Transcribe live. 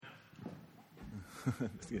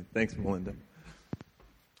Thanks, Melinda.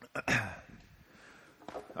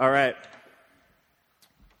 All right.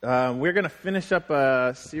 We're going to finish up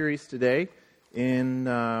a series today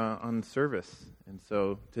on service. And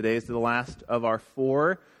so today is the last of our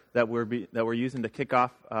 4 that we're using to kick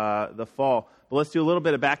off the fall. But let's do a little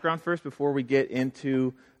bit of background first before we get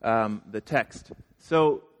into the text.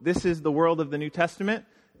 So this is the world of the New Testament.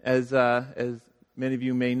 As many of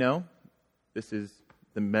you may know, this is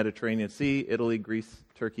the Mediterranean Sea, Italy, Greece,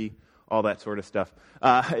 Turkey, all that sort of stuff.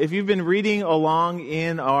 If you've been reading along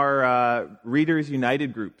in our Readers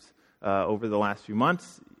United groups over the last few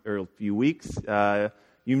months or few weeks,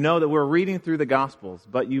 you know that we're reading through the Gospels,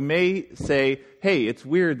 but you may say, hey, it's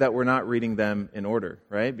weird that we're not reading them in order,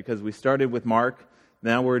 right? Because we started with Mark,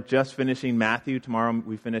 now we're just finishing Matthew, tomorrow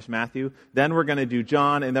we finish Matthew, then we're going to do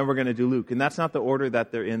John, and then we're going to do Luke, and that's not the order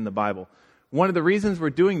that they're in the Bible. One of the reasons we're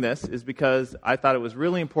doing this is because I thought it was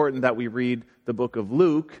really important that we read the book of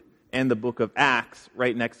Luke and the book of Acts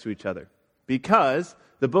right next to each other. Because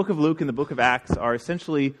the book of Luke and the book of Acts are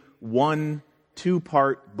essentially one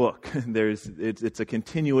 2-part book. It's a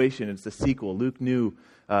continuation, it's a sequel. Luke knew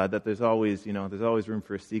that there's always room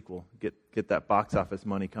for a sequel. Get that box office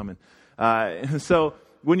money coming. So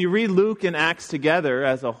when you read Luke and Acts together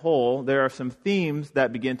as a whole, there are some themes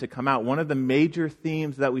that begin to come out. One of the major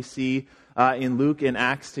themes that we see in Luke and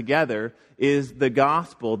Acts together is the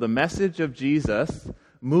gospel, the message of Jesus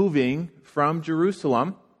moving from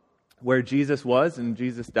Jerusalem, where Jesus was and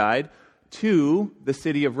Jesus died, to the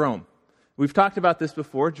city of Rome. We've talked about this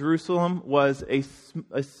before. Jerusalem was a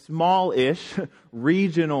small-ish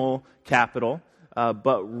regional capital,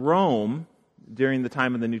 but Rome, during the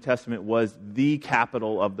time of the New Testament, was the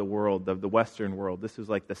capital of the world, of the Western world. This was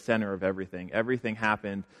like the center of everything. Everything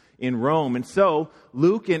happened in Rome. And so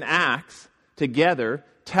Luke and Acts together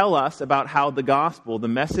tell us about how the gospel, the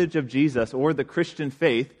message of Jesus, or the Christian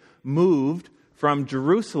faith, moved from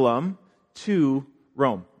Jerusalem to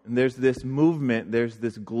Rome. And there's this movement, there's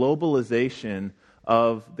this globalization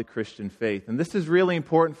of the Christian faith. And this is really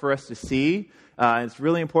important for us to see. It's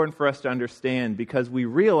really important for us to understand, because we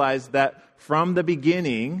realize that from the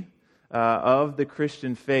beginning of the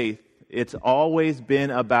Christian faith, it's always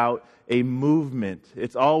been about a movement.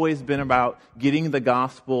 It's always been about getting the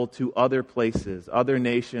gospel to other places, other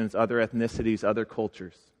nations, other ethnicities, other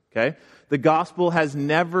cultures. Okay? The gospel has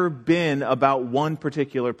never been about one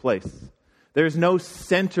particular place. There's no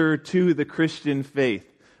center to the Christian faith,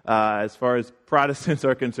 as far as Protestants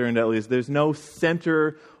are concerned, at least. There's no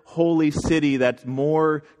center, holy city that's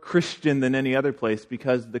more Christian than any other place,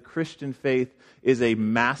 because the Christian faith is a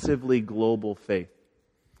massively global faith.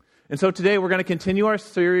 And so today we're going to continue our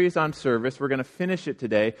series on service. We're going to finish it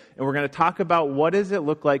today, and we're going to talk about what does it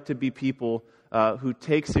look like to be people who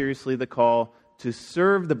take seriously the call to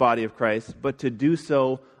serve the body of Christ, but to do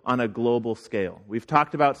so on a global scale. We've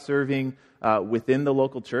talked about serving within the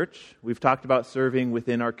local church. We've talked about serving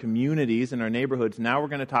within our communities and our neighborhoods. Now we're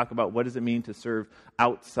going to talk about what does it mean to serve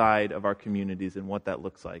outside of our communities and what that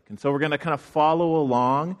looks like. And so we're going to kind of follow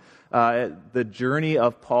along the journey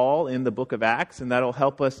of Paul in the book of Acts, and that'll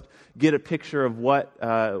help us get a picture of what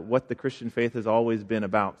the Christian faith has always been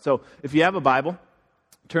about. So if you have a Bible,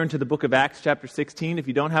 turn to the book of Acts chapter 16. If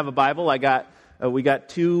you don't have a Bible, we got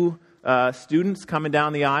 2 students coming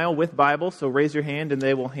down the aisle with Bibles, so raise your hand and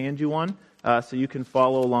they will hand you one so you can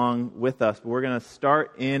follow along with us. But we're going to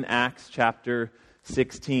start in Acts chapter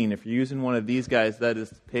 16. If you're using one of these guys, that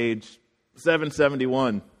is page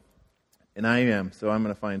 771. And I am, so I'm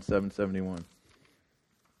going to find 771.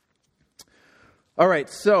 All right,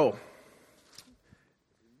 so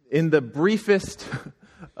in the briefest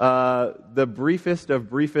of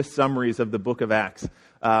briefest summaries of the book of Acts,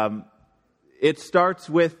 it starts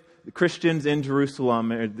with Christians in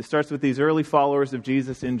Jerusalem. It starts with these early followers of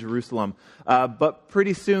Jesus in Jerusalem. But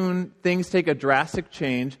pretty soon, things take a drastic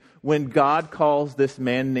change when God calls this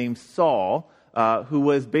man named Saul, who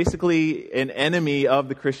was basically an enemy of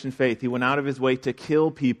the Christian faith. He went out of his way to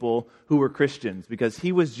kill people who were Christians because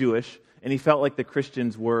he was Jewish, and he felt like the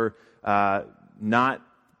Christians were not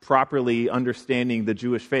properly understanding the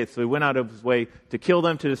Jewish faith. So he went out of his way to kill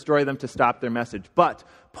them, to destroy them, to stop their message. But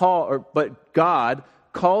God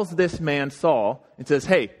calls this man Saul and says,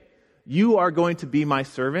 hey, you are going to be my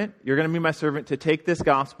servant. You're going to be my servant to take this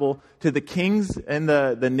gospel to the kings and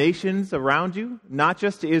the nations around you, not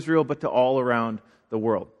just to Israel, but to all around the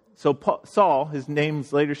world. So Saul, his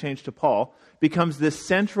name's later changed to Paul, becomes this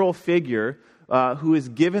central figure who is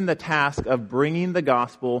given the task of bringing the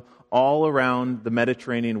gospel all around the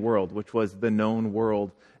Mediterranean world, which was the known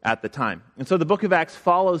world at the time. And so the book of Acts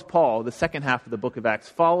follows Paul, the second half of the book of Acts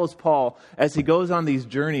follows Paul as he goes on these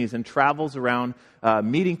journeys and travels around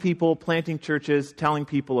meeting people, planting churches, telling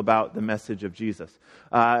people about the message of Jesus.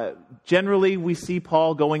 Generally, we see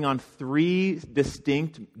Paul going on 3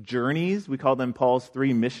 distinct journeys. We call them Paul's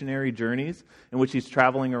 3 missionary journeys in which he's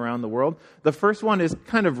traveling around the world. The first one is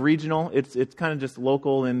kind of regional. It's kind of just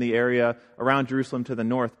local in the area around Jerusalem to the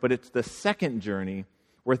north. But it's the second journey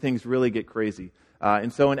where things really get crazy.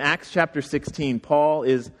 And so in Acts chapter 16, Paul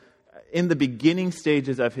is in the beginning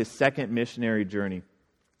stages of his second missionary journey.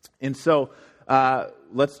 And so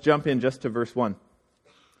let's jump in just to verse 1.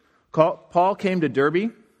 Paul came to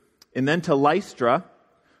Derbe and then to Lystra,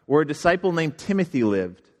 where a disciple named Timothy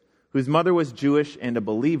lived, whose mother was Jewish and a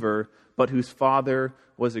believer, but whose father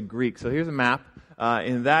was a Greek. So here's a map,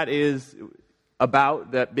 and that is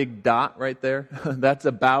about that big dot right there. That's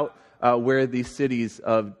about where these cities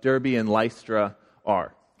of Derbe and Lystra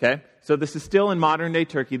are. Okay? So this is still in modern-day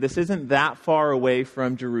Turkey. This isn't that far away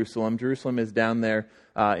from Jerusalem. Jerusalem is down there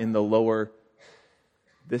in the lower,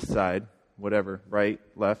 this side, whatever, right,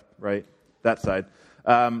 left, right, that side.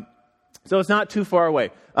 So it's not too far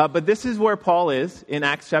away. But this is where Paul is in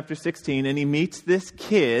Acts chapter 16, and he meets this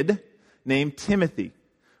kid named Timothy.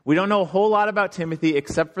 We don't know a whole lot about Timothy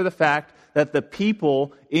except for the fact that the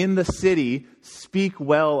people in the city speak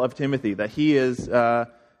well of Timothy, that he is,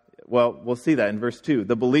 we'll see that in verse 2.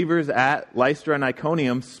 The believers at Lystra and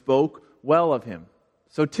Iconium spoke well of him.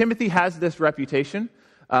 So Timothy has this reputation.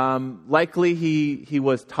 Likely he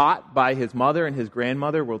was taught by his mother and his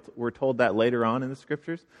grandmother. We're told that later on in the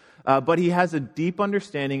scriptures. But he has a deep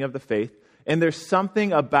understanding of the faith. And there's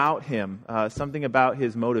something about him, something about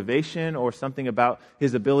his motivation or something about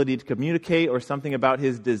his ability to communicate or something about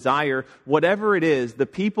his desire. Whatever it is, the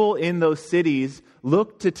people in those cities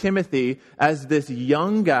look to Timothy as this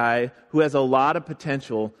young guy who has a lot of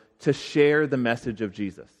potential to share the message of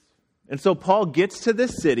Jesus. And so Paul gets to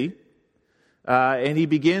this city, and he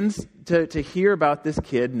begins to hear about this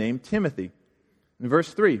kid named Timothy. In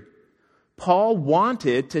verse 3, Paul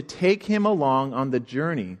wanted to take him along on the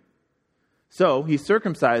journey. So he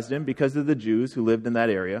circumcised him because of the Jews who lived in that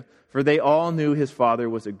area, for they all knew his father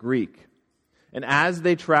was a Greek. And as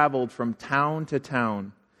they traveled from town to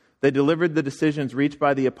town, they delivered the decisions reached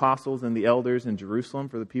by the apostles and the elders in Jerusalem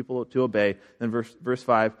for the people to obey. Then verse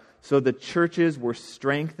 5, so the churches were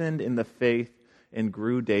strengthened in the faith and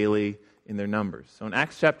grew daily in their numbers. So in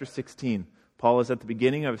Acts chapter 16, Paul is at the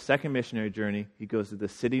beginning of a second missionary journey. He goes to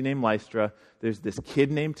this city named Lystra. There's this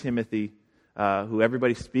kid named Timothy, who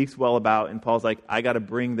everybody speaks well about, and Paul's like, I got to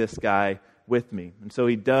bring this guy with me. And so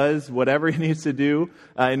he does whatever he needs to do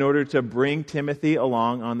in order to bring Timothy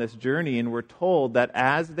along on this journey. And we're told that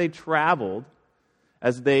as they traveled,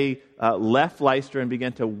 as they left Lystra and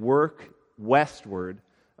began to work westward,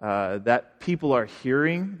 that people are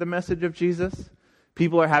hearing the message of Jesus.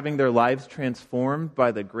 People are having their lives transformed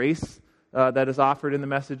by the grace that is offered in the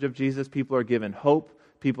message of Jesus. People are given hope.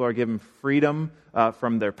 People are given freedom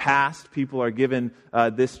from their past. People are given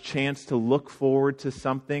this chance to look forward to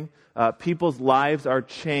something. People's lives are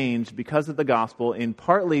changed because of the gospel, and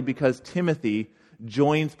partly because Timothy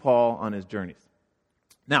joins Paul on his journeys.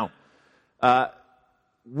 Now,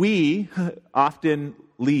 we often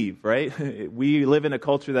leave, right? We live in a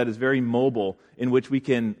culture that is very mobile, in which we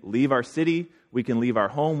can leave our city, we can leave our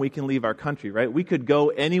home, we can leave our country, right? We could go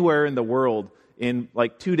anywhere in the world. In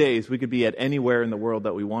like 2 days, we could be at anywhere in the world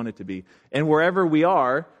that we wanted to be. And wherever we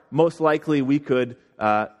are, most likely we could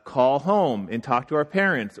call home and talk to our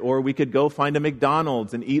parents, or we could go find a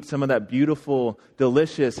McDonald's and eat some of that beautiful,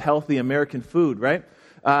 delicious, healthy American food, right?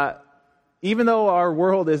 Even though our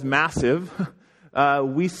world is massive,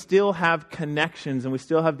 we still have connections and we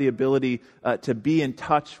still have the ability to be in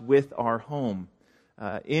touch with our home.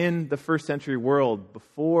 In the first century world,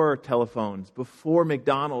 before telephones, before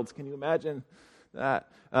McDonald's, can you imagine that?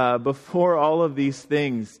 Before all of these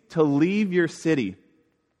things, to leave your city,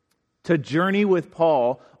 to journey with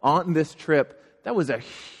Paul on this trip, that was a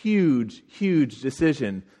huge, huge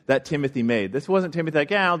decision that Timothy made. This wasn't Timothy like,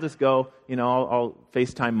 yeah, I'll just go, I'll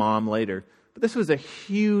FaceTime mom later. But this was a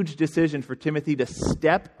huge decision for Timothy to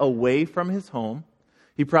step away from his home.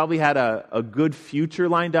 He probably had a good future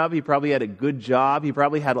lined up. He probably had a good job. He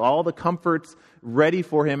probably had all the comforts ready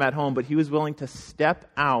for him at home. But he was willing to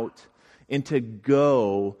step out and to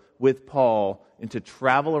go with Paul and to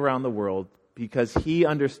travel around the world because he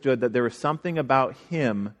understood that there was something about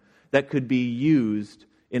him that could be used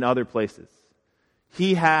in other places.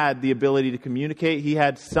 He had the ability to communicate. He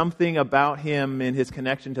had something about him in his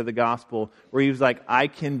connection to the gospel where he was like, I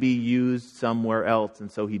can be used somewhere else.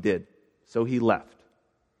 And so he did. So he left.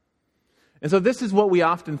 And so this is what we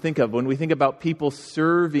often think of when we think about people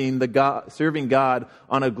serving God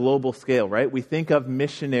on a global scale, right? We think of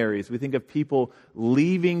missionaries. We think of people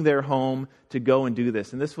leaving their home to go and do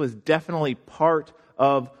this. And this was definitely part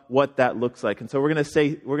of what that looks like. And so we're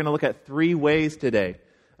going to look at 3 ways today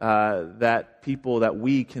that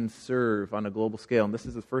we can serve on a global scale. And this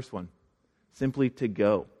is the first one, simply to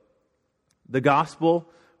go. The gospel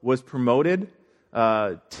was promoted.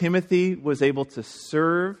 Timothy was able to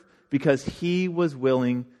serve because he was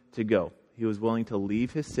willing to go. He was willing to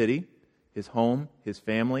leave his city, his home, his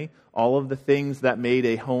family, all of the things that made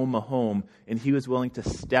a home, and he was willing to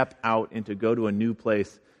step out and to go to a new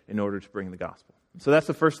place in order to bring the gospel. So that's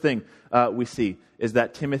the first thing we see, is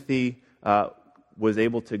that Timothy was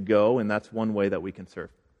able to go, and that's one way that we can serve.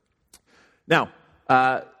 Now,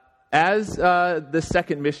 as the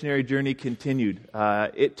second missionary journey continued,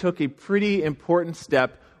 it took a pretty important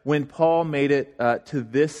step when Paul made it to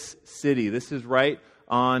this city. This is right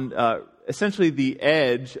on essentially the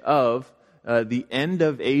edge of the end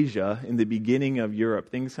of Asia in the beginning of Europe.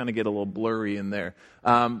 Things kind of get a little blurry in there.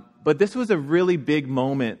 But this was a really big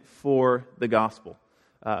moment for the gospel.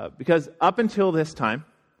 Because up until this time,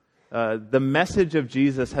 the message of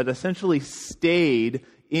Jesus had essentially stayed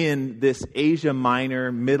in this Asia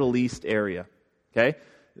Minor, Middle East area. Okay?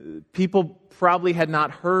 People probably had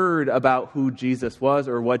not heard about who Jesus was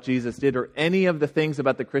or what Jesus did or any of the things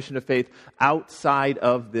about the Christian faith outside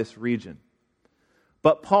of this region.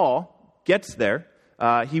 But Paul gets there.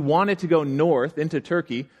 He wanted to go north into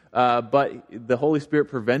Turkey, but the Holy Spirit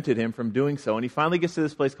prevented him from doing so. And he finally gets to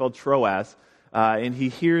this place called Troas, and he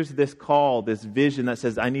hears this call, this vision that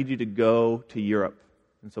says, I need you to go to Europe.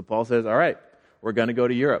 And so Paul says, all right, we're going to go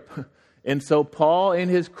to Europe. And so Paul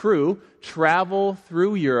and his crew travel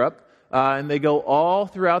through Europe, and they go all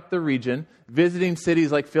throughout the region, visiting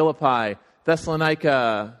cities like Philippi,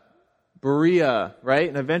 Thessalonica, Berea, right?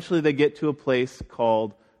 And eventually they get to a place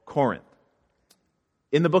called Corinth.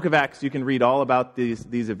 In the book of Acts, you can read all about these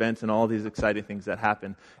events and all these exciting things that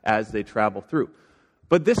happen as they travel through.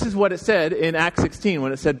 But this is what it said in Acts 16,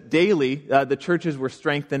 when it said daily the churches were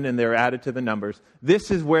strengthened and they were added to the numbers.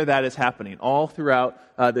 This is where that is happening, all throughout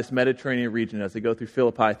this Mediterranean region as they go through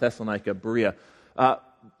Philippi, Thessalonica, Berea.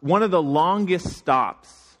 One of the longest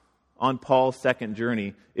stops on Paul's second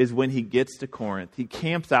journey is when he gets to Corinth. He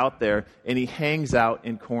camps out there and he hangs out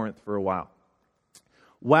in Corinth for a while.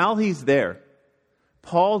 While he's there,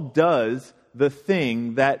 Paul does the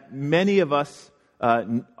thing that many of us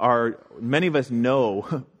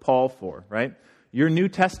know Paul for, right? Your New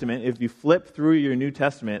Testament, if you flip through your New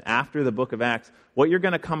Testament after the book of Acts, what you're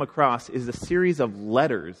going to come across is a series of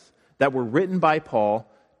letters that were written by Paul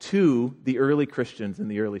to the early Christians in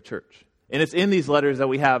the early church. And it's in these letters that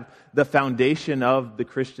we have the foundation of the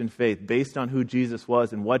Christian faith based on who Jesus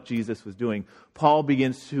was and what Jesus was doing. Paul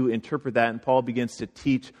begins to interpret that, and Paul begins to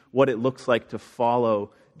teach what it looks like to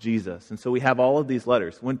follow Jesus. And so we have all of these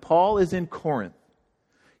letters. When Paul is in Corinth,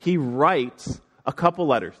 he writes a couple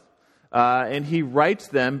letters, and he writes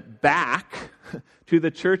them back to the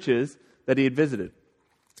churches that he had visited.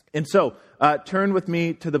 And so, turn with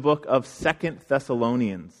me to the book of 2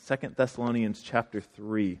 Thessalonians chapter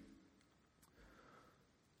 3.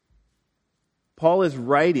 Paul is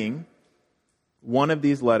writing one of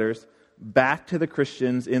these letters back to the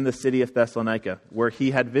Christians in the city of Thessalonica, where he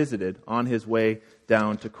had visited on his way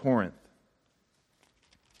down to Corinth.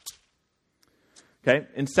 Okay,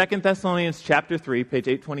 in 2 Thessalonians chapter 3, page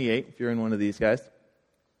 828, if you're in one of these guys,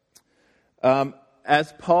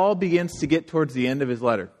 as Paul begins to get towards the end of his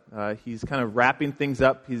letter, he's kind of wrapping things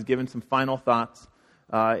up. He's given some final thoughts.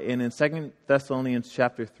 And in 2 Thessalonians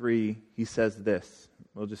chapter 3, he says this.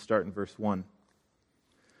 We'll just start in verse 1.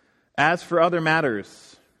 As for other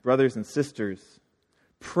matters, brothers and sisters,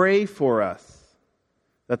 pray for us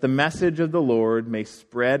that the message of the Lord may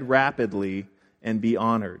spread rapidly and be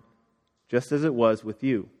honored, just as it was with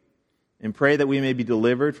you. And pray that we may be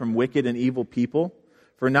delivered from wicked and evil people,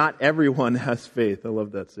 for not everyone has faith. I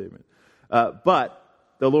love that statement. But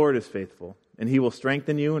the Lord is faithful, and He will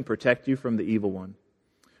strengthen you and protect you from the evil one.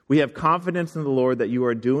 We have confidence in the Lord that you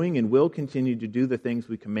are doing and will continue to do the things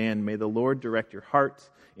we command. May the Lord direct your hearts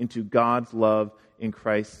into God's love in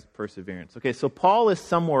Christ's perseverance. Okay, so Paul is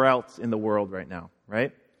somewhere else in the world right now,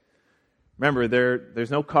 right? Remember,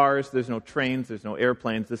 there's no cars, there's no trains, there's no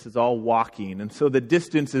airplanes. This is all walking, and so the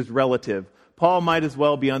distance is relative. Paul might as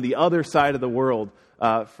well be on the other side of the world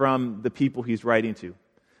from the people he's writing to.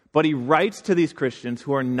 But he writes to these Christians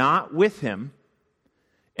who are not with him,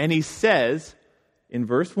 and he says in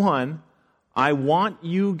verse 1, I want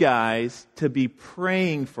you guys to be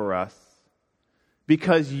praying for us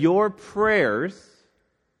because your prayers,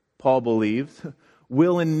 Paul believes,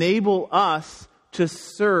 will enable us to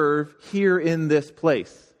serve here in this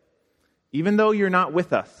place. Even though you're not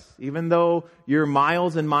with us, even though you're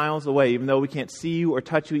miles and miles away, even though we can't see you or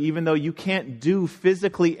touch you, even though you can't do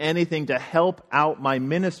physically anything to help out my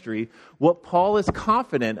ministry, what Paul is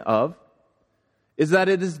confident of is that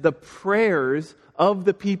it is the prayers of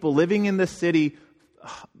the people living in the city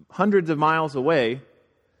hundreds of miles away.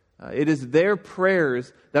 It is their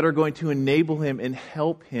prayers that are going to enable him and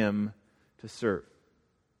help him to serve.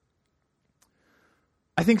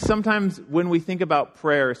 I think sometimes when we think about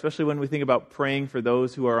prayer, especially when we think about praying for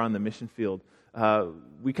those who are on the mission field,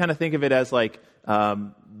 we kind of think of it as like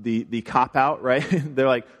the cop-out, right? They're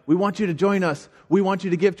like, we want you to join us, we want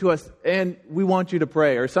you to give to us, and we want you to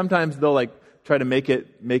pray. Or sometimes they'll like try to make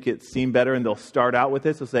it seem better, and they'll start out with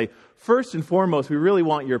this. They'll say, first and foremost, we really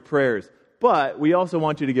want your prayers, but we also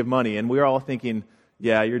want you to give money. And we're all thinking,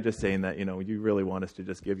 yeah, you're just saying that, you really want us to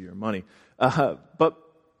just give you your money. But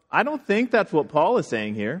I don't think that's what Paul is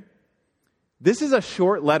saying here. This is a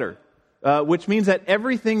short letter, which means that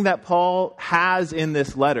everything that Paul has in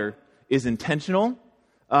this letter is intentional.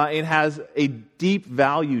 It has a deep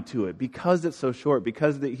value to it because it's so short,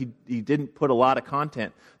 because he didn't put a lot of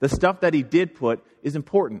content. The stuff that he did put is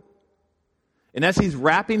important. And as he's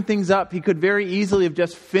wrapping things up, he could very easily have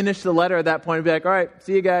just finished the letter at that point and be like, all right,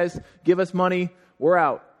 see you guys, give us money, we're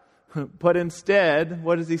out. But instead,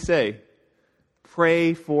 what does he say?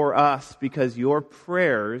 Pray for us, because your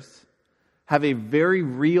prayers have a very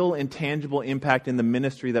real and tangible impact in the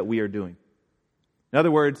ministry that we are doing. In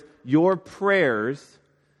other words, your prayers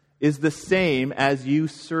is the same as you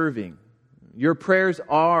serving. Your prayers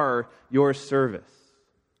are your service.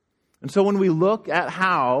 And so when we look at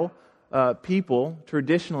how people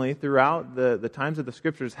traditionally throughout the times of the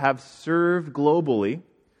Scriptures have served globally,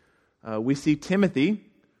 we see Timothy,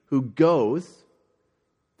 who goes.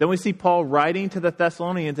 Then we see Paul writing to the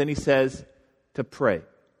Thessalonians, and he says to pray.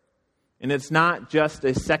 And it's not just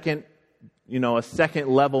a second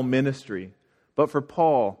level ministry. But for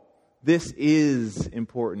Paul, this is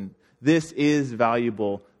important. This is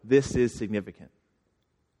valuable. This is significant.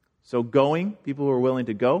 So going, people who are willing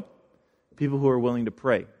to go, people who are willing to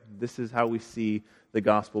pray. This is how we see the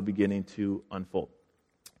gospel beginning to unfold.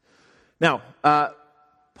 Now,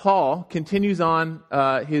 Paul continues on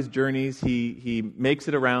his journeys. He makes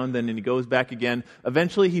it around, and then he goes back again.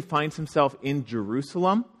 Eventually, he finds himself in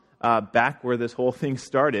Jerusalem, back where this whole thing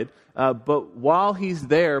started. But while he's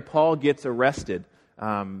there, Paul gets arrested.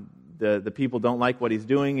 The people don't like what he's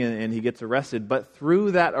doing, and he gets arrested. But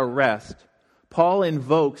through that arrest, Paul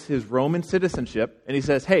invokes his Roman citizenship, and he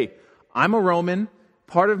says, hey, I'm a Roman.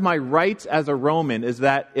 Part of my rights as a Roman is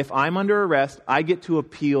that if I'm under arrest, I get to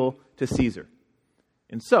appeal to Caesar.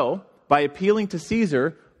 And so, by appealing to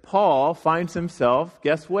Caesar, Paul finds himself,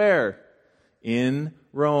 guess where? In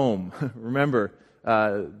Rome. Remember,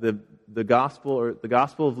 the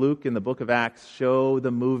Gospel of Luke and the book of Acts show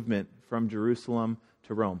the movement from Jerusalem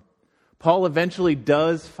to Rome. Paul eventually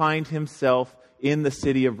does find himself in the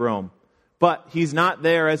city of Rome. But he's not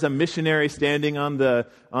there as a missionary standing on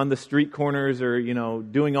the street corners or,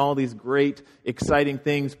 doing all these great, exciting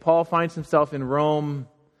things. Paul finds himself in Rome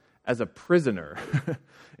as a prisoner, and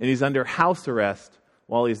he's under house arrest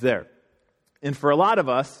while he's there. And for a lot of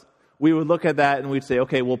us, we would look at that and we'd say,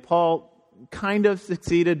 okay, well, Paul kind of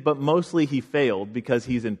succeeded, but mostly he failed because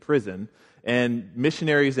he's in prison. And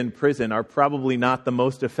missionaries in prison are probably not the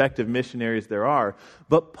most effective missionaries there are.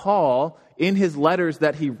 But Paul, in his letters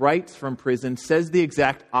that he writes from prison, says the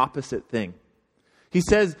exact opposite thing. He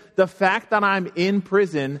says, the fact that I'm in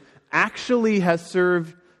prison actually has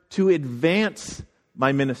served to advance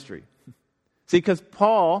my ministry. See, because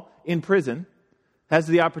Paul, in prison, has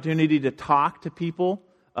the opportunity to talk to people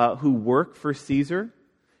who work for Caesar.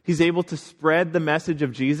 He's able to spread the message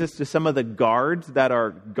of Jesus to some of the guards that are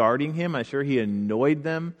guarding him. I'm sure he annoyed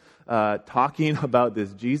them talking about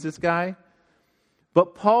this Jesus guy.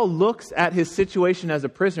 But Paul looks at his situation as a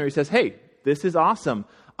prisoner. He says, hey, this is awesome.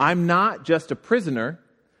 I'm not just a prisoner,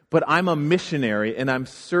 but I'm a missionary, and I'm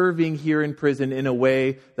serving here in prison in a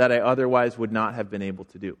way that I otherwise would not have been able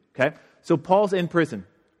to do. Okay? So Paul's in prison,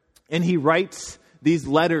 and he writes these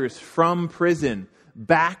letters from prison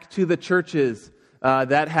back to the churches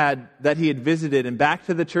that he had visited, and back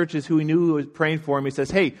to the churches who he knew was praying for him. He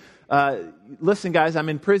says, hey, listen guys, I'm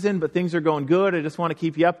in prison, but things are going good. I just want to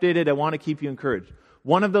keep you updated. I want to keep you encouraged.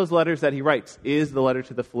 One of those letters that he writes is the letter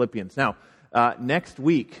to the Philippians. Now, next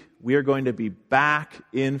week, we are going to be back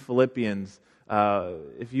in Philippians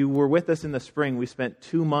If you were with us in the spring, we spent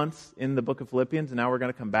 2 months in the book of Philippians, and now we're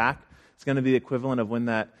going to come back. It's going to be the equivalent of when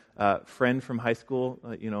that friend from high school,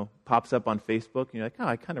 pops up on Facebook, and you're like, oh,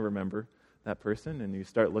 I kind of remember that person, and you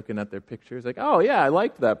start looking at their pictures, like, oh, yeah, I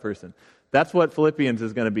liked that person. That's what Philippians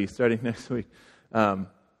is going to be starting next week.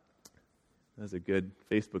 That's a good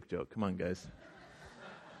Facebook joke. Come on, guys.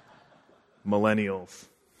 Millennials.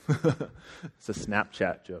 It's a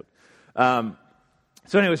Snapchat joke.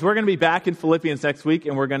 So anyways, we're going to be back in Philippians next week,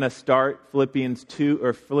 and we're going to start Philippians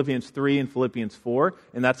 3 and Philippians 4,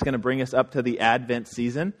 and that's going to bring us up to the Advent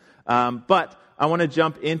season. But I want to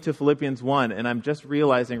jump into Philippians 1, and I'm just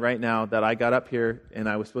realizing right now that I got up here, and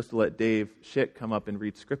I was supposed to let Dave Schick come up and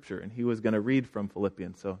read Scripture, and he was going to read from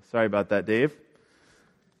Philippians. So sorry about that, Dave,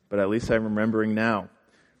 but at least I'm remembering now.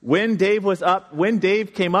 When Dave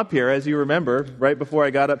came up here, as you remember, right before I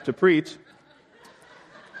got up to preach,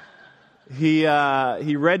 he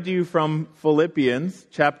read to you from Philippians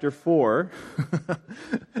chapter 4.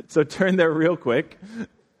 So turn there real quick.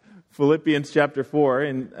 Philippians chapter 4,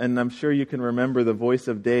 and I'm sure you can remember the voice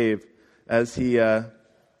of Dave as he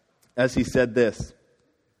said this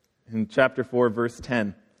in chapter 4, verse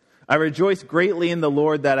 10. I rejoice greatly in the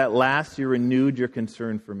Lord that at last you renewed your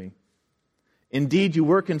concern for me. Indeed, you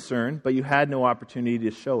were concerned, but you had no opportunity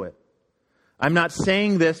to show it. I'm not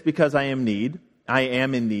saying this because I am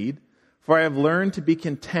in need, for I have learned to be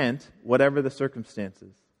content whatever the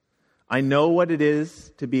circumstances. I know what it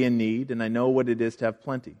is to be in need, and I know what it is to have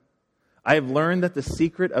plenty. I have learned that the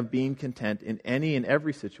secret of being content in any and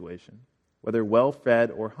every situation, whether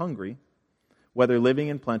well-fed or hungry, whether living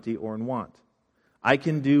in plenty or in want, I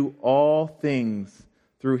can do all things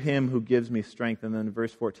through him who gives me strength. And then in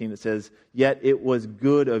verse 14 it says, yet it was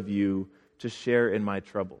good of you to share in my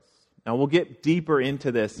troubles. Now we'll get deeper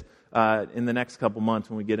into this in the next couple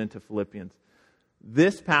months when we get into Philippians.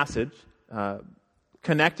 This passage,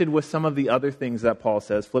 connected with some of the other things that Paul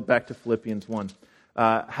says, flip back to Philippians 1,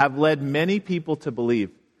 have led many people to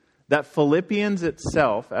believe that Philippians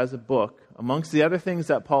itself, as a book, amongst the other things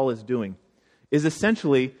that Paul is doing, is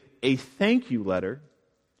essentially a thank you letter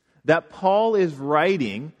that Paul is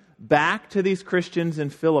writing back to these Christians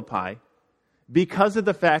in Philippi because of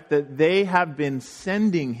the fact that they have been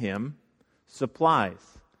sending him supplies.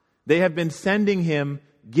 They have been sending him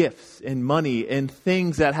gifts and money and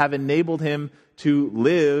things that have enabled him to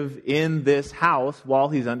live in this house while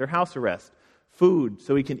he's under house arrest. Food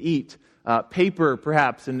so he can eat, paper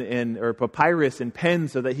perhaps, or papyrus and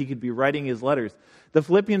pens so that he could be writing his letters. The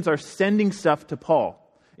Philippians are sending stuff to Paul,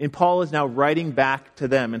 and Paul is now writing back to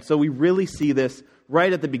them. And so we really see this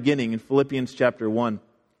right at the beginning in Philippians chapter 1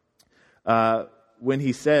 when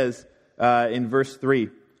he says in verse 3,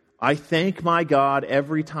 I thank my God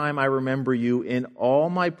every time I remember you in all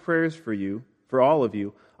my prayers for all of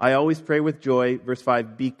you. I always pray with joy, verse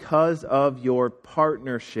 5, because of your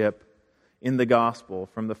partnership in the gospel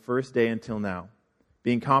from the first day until now,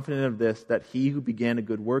 being confident of this, that he who began a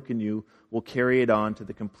good work in you will carry it on to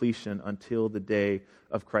the completion until the day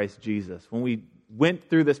of Christ Jesus. When we went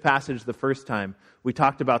through this passage the first time, we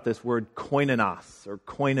talked about this word koinonos or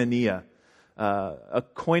koinonia. A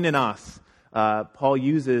koinonos, Paul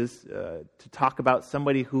uses to talk about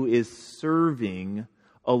somebody who is serving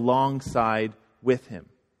alongside with him.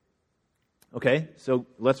 Okay, so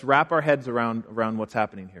let's wrap our heads around what's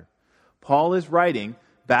happening here. Paul is writing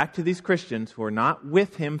back to these Christians who are not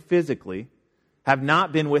with him physically, have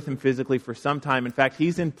not been with him physically for some time. In fact,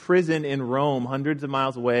 he's in prison in Rome, hundreds of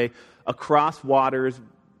miles away, across waters,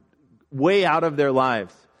 way out of their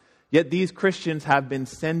lives. Yet these Christians have been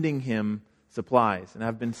sending him supplies and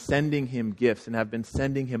have been sending him gifts and have been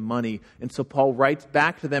sending him money. And so Paul writes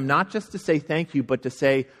back to them, not just to say thank you, but to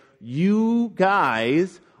say, you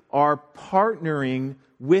guys are partnering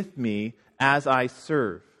with me as I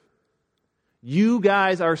serve. You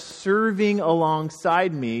guys are serving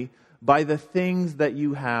alongside me by the things that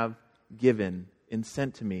you have given and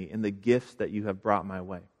sent to me and the gifts that you have brought my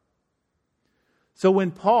way. So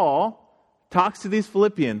when Paul talks to these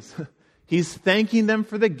Philippians, he's thanking them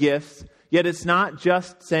for the gifts, yet it's not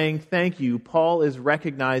just saying thank you. Paul is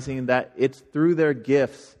recognizing that it's through their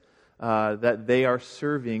gifts that they are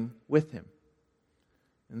serving with him.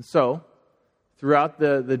 And so, throughout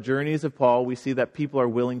the journeys of Paul, we see that people are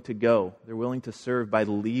willing to go. They're willing to serve by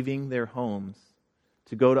leaving their homes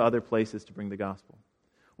to go to other places to bring the gospel.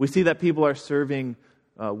 We see that people are serving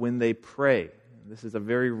when they pray. This is a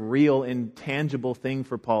very real, intangible thing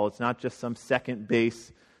for Paul. It's not just some second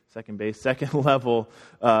level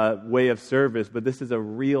way of service, but this is a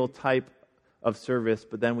real type of service.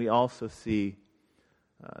 But then we also see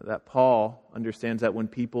that Paul understands that when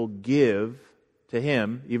people give to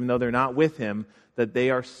him, even though they're not with him, that they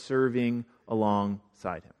are serving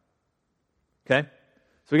alongside him. Okay?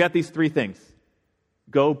 So we got these three things.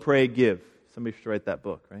 Go, pray, give. Somebody should write that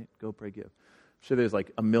book, right? Go, pray, give. I'm sure there's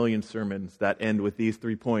like a million sermons that end with these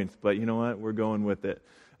 3 points, but you know what? We're going with it.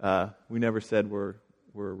 We never said we're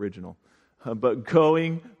original. But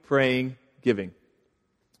going, praying, giving.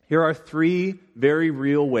 Here are 3 very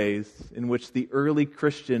real ways in which the early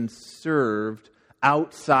Christians served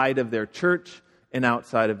outside of their church and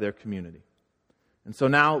outside of their community. And so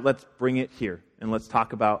now let's bring it here and let's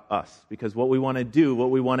talk about us. Because what we want to do, what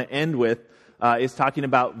we want to end with, is talking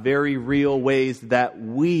about very real ways that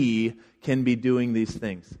we can be doing these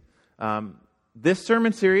things. This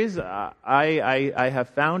sermon series, I have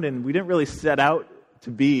found, and we didn't really set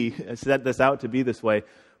this out to be this way,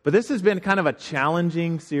 but this has been kind of a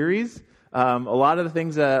challenging series. A lot of the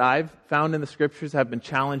things that I've found in the Scriptures have been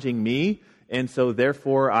challenging me, and so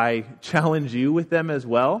therefore I challenge you with them as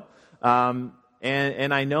well.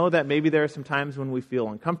 And I know that maybe there are some times when we feel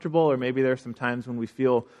uncomfortable, or maybe there are some times when we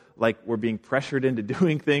feel like we're being pressured into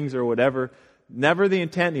doing things or whatever. Never the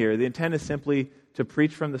intent here. The intent is simply to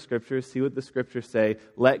preach from the Scriptures, see what the Scriptures say,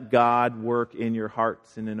 let God work in your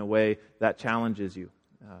hearts and in a way that challenges you.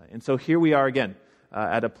 And so here we are again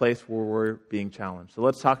at a place where we're being challenged. So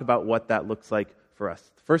let's talk about what that looks like for us.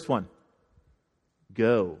 The first one,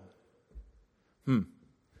 go.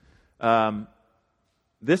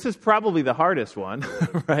 This is probably the hardest one,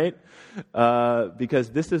 right?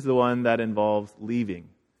 Because this is the one that involves leaving.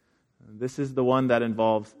 This is the one that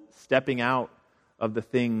involves stepping out of the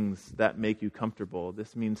things that make you comfortable.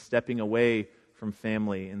 This means stepping away from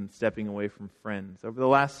family and stepping away from friends. Over the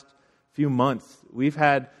last few months, we've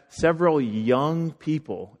had several young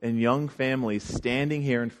people and young families standing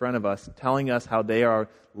here in front of us telling us how they are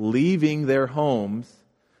leaving their homes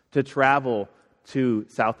to travel to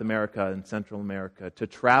South America and Central America, to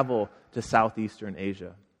travel to Southeastern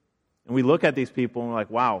Asia. And we look at these people and we're like,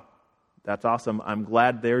 wow, that's awesome. I'm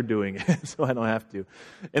glad they're doing it, so I don't have to.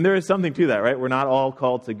 And there is something to that, right? We're not all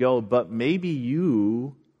called to go, but maybe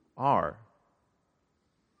you are.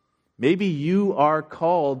 Maybe you are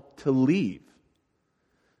called to leave.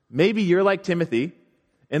 Maybe you're like Timothy,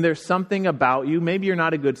 and there's something about you. Maybe you're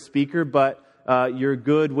not a good speaker, but you're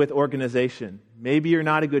good with organization. Maybe you're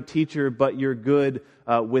not a good teacher, but you're good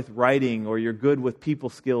with writing, or you're good with people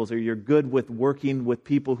skills, or you're good with working with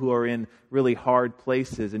people who are in really hard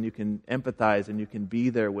places, and you can empathize and you can be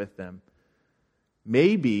there with them.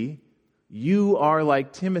 Maybe you are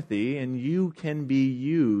like Timothy, and you can be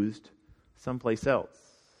used someplace else.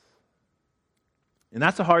 And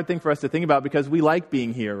that's a hard thing for us to think about because we like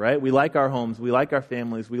being here, right? We like our homes, we like our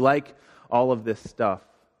families, we like all of this stuff.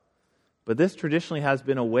 But this traditionally has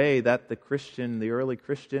been a way that the early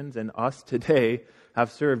Christians and us today have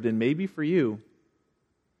served. And maybe for you,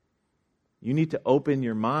 you need to open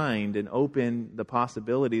your mind and open the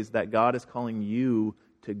possibilities that God is calling you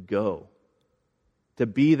to go. To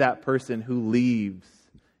be that person who leaves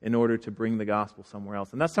in order to bring the gospel somewhere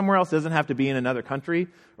else. And that somewhere else doesn't have to be in another country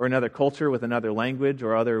or another culture with another language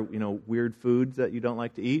or other weird foods that you don't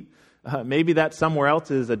like to eat. Maybe that somewhere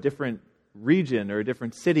else is a different region or a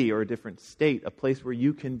different city or a different state, a place where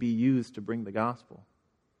you can be used to bring the gospel,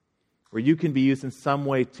 where you can be used in some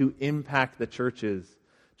way to impact the churches,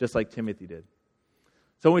 just like Timothy did.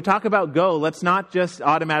 So when we talk about go, let's not just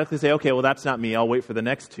automatically say, okay, well, that's not me, I'll wait for the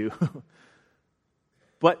next two.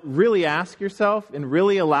 But really ask yourself and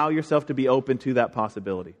really allow yourself to be open to that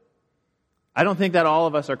possibility. I don't think that all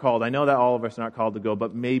of us are called. I know that all of us are not called to go,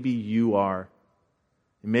 but maybe you are.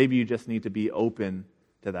 And maybe you just need to be open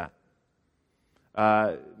to that.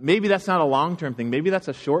 Maybe that's not a long-term thing. Maybe that's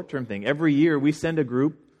a short-term thing. Every year we send a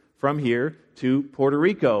group from here to Puerto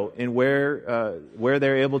Rico, and where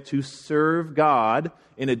they're able to serve God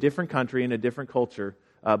in a different country, in a different culture,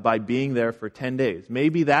 by being there for 10 days.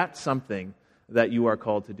 Maybe that's something that you are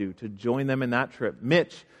called to do, to join them in that trip.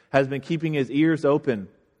 Mitch has been keeping his ears open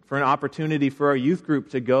for an opportunity for our youth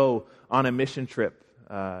group to go on a mission trip.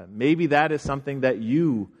 Maybe that is something that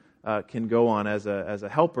you can go on as a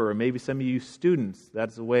helper, or maybe some of you students,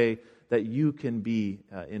 that's a way that you can be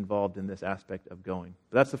involved in this aspect of going.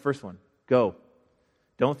 But that's the first one. Go.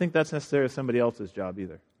 Don't think that's necessarily somebody else's job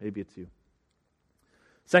either. Maybe it's you.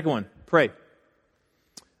 Second one, pray.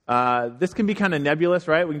 This can be kind of nebulous,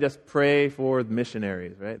 right? We can just pray for the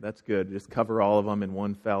missionaries, right? That's good. Just cover all of them in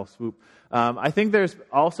one fell swoop. I think there's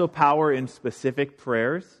also power in specific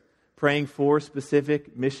prayers, praying for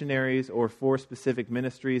specific missionaries or for specific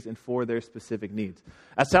ministries and for their specific needs.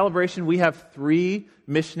 At Celebration, we have 3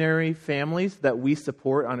 missionary families that we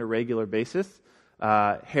support on a regular basis.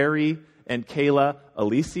 Harry and Kayla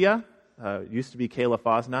Alicia. Used to be Kayla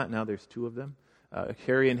Fosnot. Now there's two of them.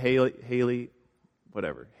 Harry and Haley,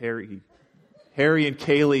 whatever. Harry and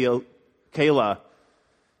Kayla.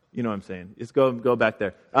 You know what I'm saying. Just go back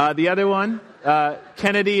there. The other one,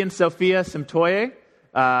 Kennedy and Sophia Simtoye,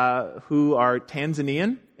 who are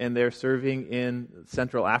Tanzanian, and they're serving in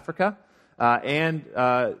Central Africa. And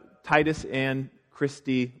Titus and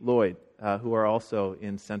Christy Lloyd, who are also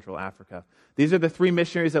in Central Africa. These are the three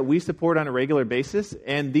missionaries that we support on a regular basis,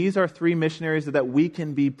 and these are three missionaries that we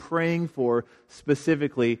can be praying for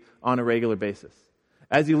specifically on a regular basis.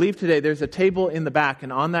 As you leave today, there's a table in the back,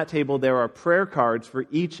 and on that table there are prayer cards for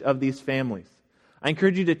each of these families. I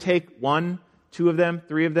encourage you to take 1, 2 of them,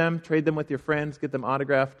 3 of them, trade them with your friends, get them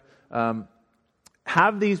autographed.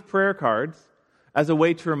 Have these prayer cards as a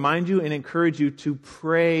way to remind you and encourage you to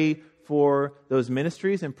pray for those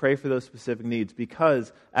ministries and pray for those specific needs.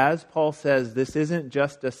 Because, as Paul says, this isn't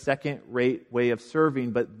just a second-rate way of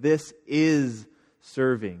serving, but this is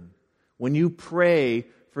serving. When you pray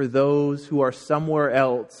for those who are somewhere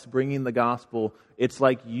else bringing the gospel, it's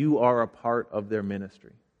like you are a part of their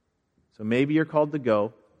ministry. So maybe you're called to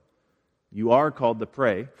go. You are called to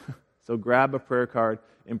pray. So grab a prayer card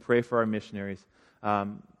and pray for our missionaries.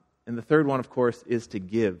 And the third one, of course, is to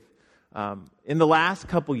give. In the last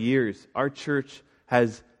couple years, our church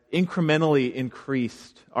has incrementally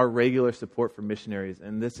increased our regular support for missionaries,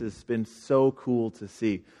 and this has been so cool to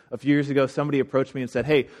see. A few years ago, somebody approached me and said,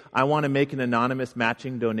 hey, I want to make an anonymous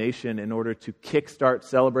matching donation in order to kickstart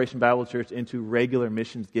Celebration Bible Church into regular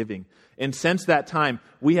missions giving. And since that time,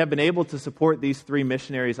 we have been able to support these 3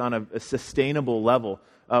 missionaries on a sustainable level,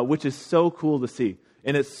 which is so cool to see.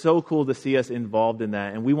 And it's so cool to see us involved in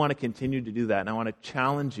that, and we want to continue to do that. And I want to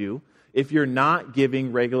challenge you, if you're not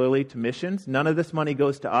giving regularly to missions, none of this money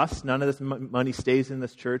goes to us, none of this money stays in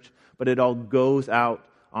this church, but it all goes out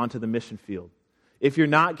onto the mission field. If you're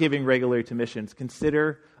not giving regularly to missions,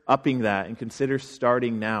 consider upping that and consider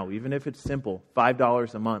starting now, even if it's simple,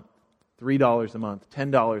 $5 a month, $3 a month,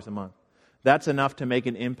 $10 a month. That's enough to make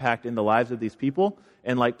an impact in the lives of these people,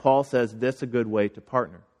 and like Paul says, that's a good way to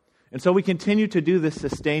partner. And so we continue to do this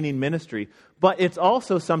sustaining ministry, but it's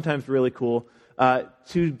also sometimes really cool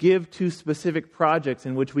to give to specific projects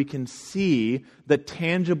in which we can see the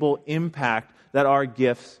tangible impact that our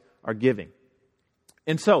gifts are giving.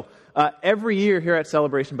 And so, every year here at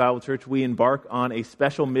Celebration Bible Church, we embark on a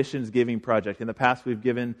special missions giving project. In the past, we've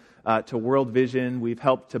given to World Vision. We've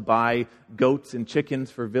helped to buy goats and chickens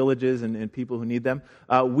for villages and people who need them.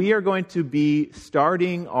 We are going to be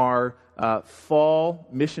starting our fall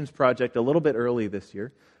missions project a little bit early this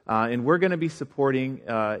year. And we're going to be supporting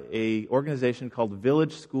an organization called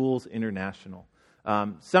Village Schools International.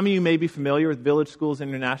 Some of you may be familiar with Village Schools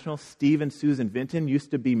International. Steve and Susan Vinton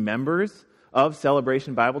used to be members of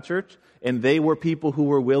Celebration Bible Church, and they were people who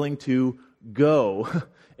were willing to go.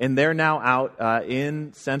 And they're now out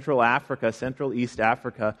in Central Africa, Central East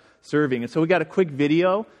Africa, serving. And so we got a quick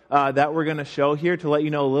video that we're going to show here to let you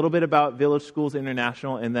know a little bit about Village Schools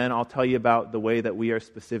International, and then I'll tell you about the way that we are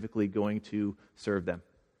specifically going to serve them.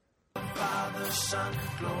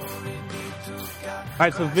 All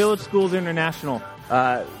right, so Village Schools International,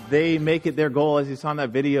 they make it their goal, as you saw in that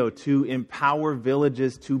video, to empower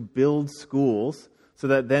villages to build schools so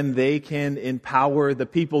that then they can empower the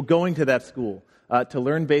people going to that school to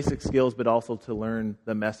learn basic skills, but also to learn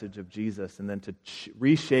the message of Jesus and then to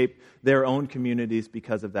reshape their own communities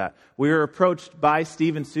because of that. We were approached by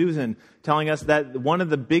Steve and Susan telling us that one of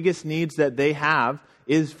the biggest needs that they have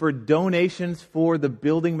is for donations for the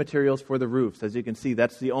building materials for the roofs. As you can see,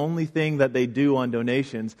 that's the only thing that they do on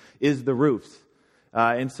donations is the roofs.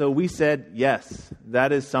 And so we said, yes,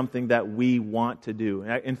 that is something that we want to do.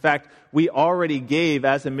 In fact, we already gave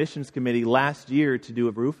as a missions committee last year to do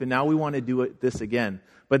a roof, and now we want to do this again.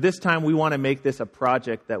 But this time we want to make this a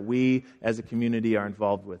project that we as a community are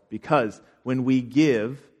involved with. Because when we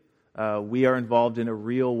give, we are involved in a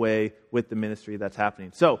real way with the ministry that's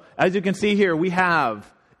happening. So, as you can see here, we have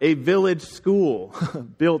a village school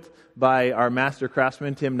built by our master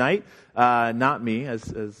craftsman, Tim Knight. Not me,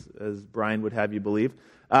 as Brian would have you believe.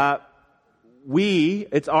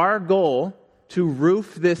 It's our goal to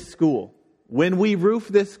roof this school. When we roof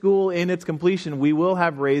this school in its completion, we will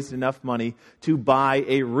have raised enough money to buy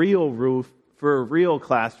a real roof for a real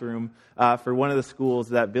classroom for one of the schools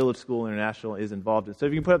that Village School International is involved in. So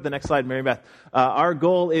if you can put up the next slide, Mary Beth. Our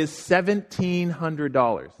goal is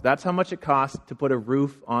 $1,700. That's how much it costs to put a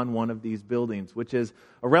roof on one of these buildings, which is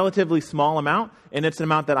a relatively small amount, and it's an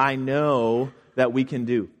amount that I know that we can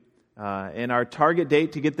do. And our target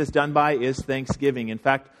date to get this done by is Thanksgiving. In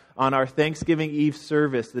fact, on our Thanksgiving Eve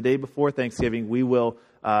service, the day before Thanksgiving, we will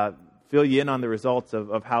fill you in on the results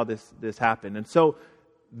of how this happened. And so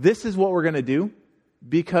this is what we're going to do,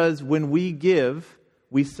 because when we give,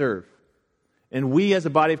 we serve. And we as a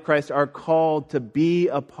body of Christ are called to be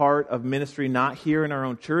a part of ministry, not here in our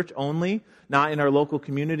own church only, not in our local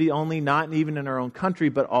community only, not even in our own country,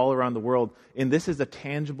 but all around the world. And this is a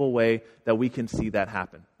tangible way that we can see that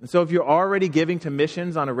happen. And so if you're already giving to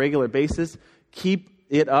missions on a regular basis, keep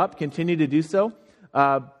it up, continue to do so.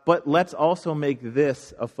 But let's also make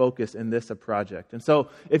this a focus and this a project. And so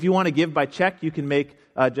if you want to give by check, you can make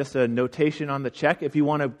just a notation on the check. If you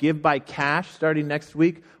want to give by cash starting next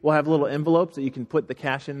week, we'll have little envelopes that you can put the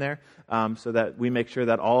cash in there so that we make sure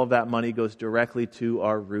that all of that money goes directly to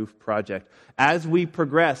our roof project. As we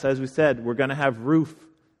progress, as we said, we're going to have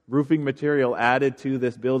roofing material added to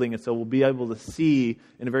this building, and so we'll be able to see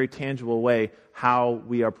in a very tangible way how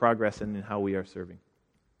we are progressing and how we are serving.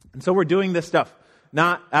 And so we're doing this stuff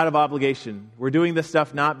not out of obligation. We're doing this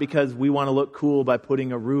stuff not because we want to look cool by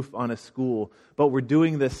putting a roof on a school, but we're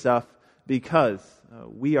doing this stuff because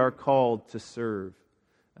we are called to serve.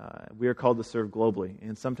 We are called to serve globally.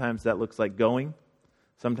 And sometimes that looks like going.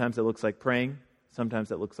 Sometimes it looks like praying. Sometimes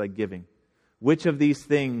it looks like giving. Which of these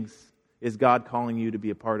things is God calling you to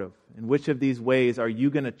be a part of? In which of these ways are you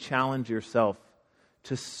going to challenge yourself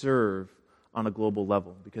to serve on a global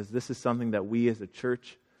level? Because this is something that we as a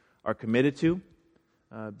church are committed to.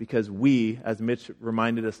 Because we, as Mitch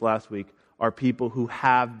reminded us last week, are people who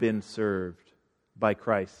have been served by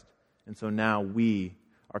Christ. And so now we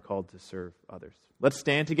are called to serve others. Let's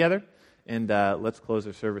stand together and let's close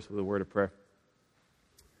our service with a word of prayer.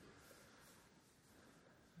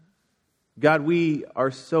 God, we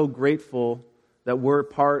are so grateful that we're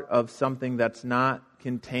part of something that's not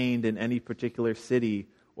contained in any particular city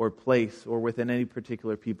or place or within any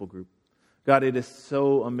particular people group. God, it is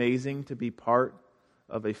so amazing to be part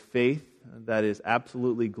of a faith that is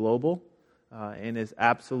absolutely global and is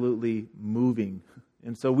absolutely moving.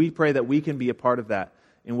 And so we pray that we can be a part of that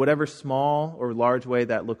in whatever small or large way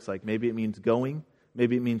that looks like. Maybe it means going,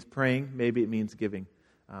 maybe it means praying, maybe it means giving.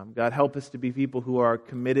 God, help us to be people who are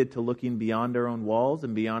committed to looking beyond our own walls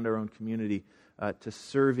and beyond our own community to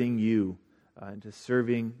serving you and to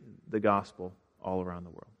serving the gospel all around the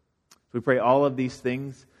world. So we pray all of these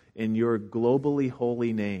things in your globally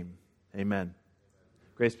holy name. Amen.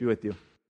 Grace be with you.